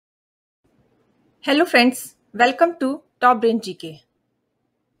Hello friends, welcome to TOPBrain GK.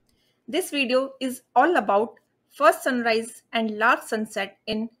 This video is all about first sunrise and last sunset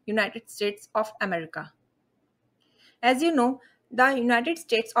in United States of America. As you know, the United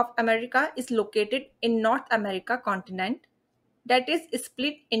States of America is located in North America continent that is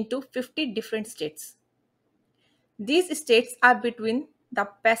split into 50 different states. These states are between the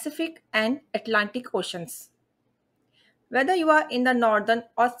Pacific and Atlantic Oceans. Whether you are in the northern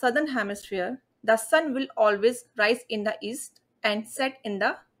or southern hemisphere, the sun will always rise in the east and set in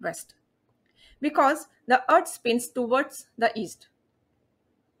the west because the earth spins towards the east.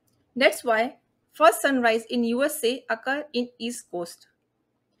 That's why first sunrise in USA occur in East Coast.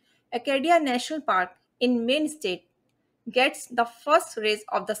 Acadia National Park in Maine state gets the first rays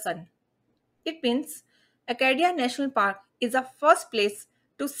of the sun. It means Acadia National Park is the first place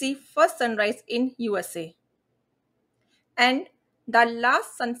to see first sunrise in USA. And the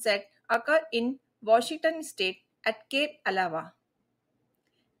last sunset occurred in Washington state at Cape Alava.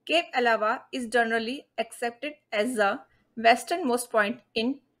 Cape Alava is generally accepted as the westernmost point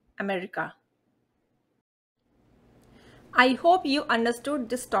in America. I hope you understood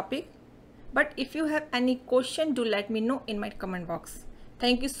this topic, but if you have any question, do let me know in my comment box.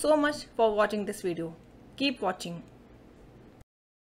 Thank you so much for watching this video. Keep watching.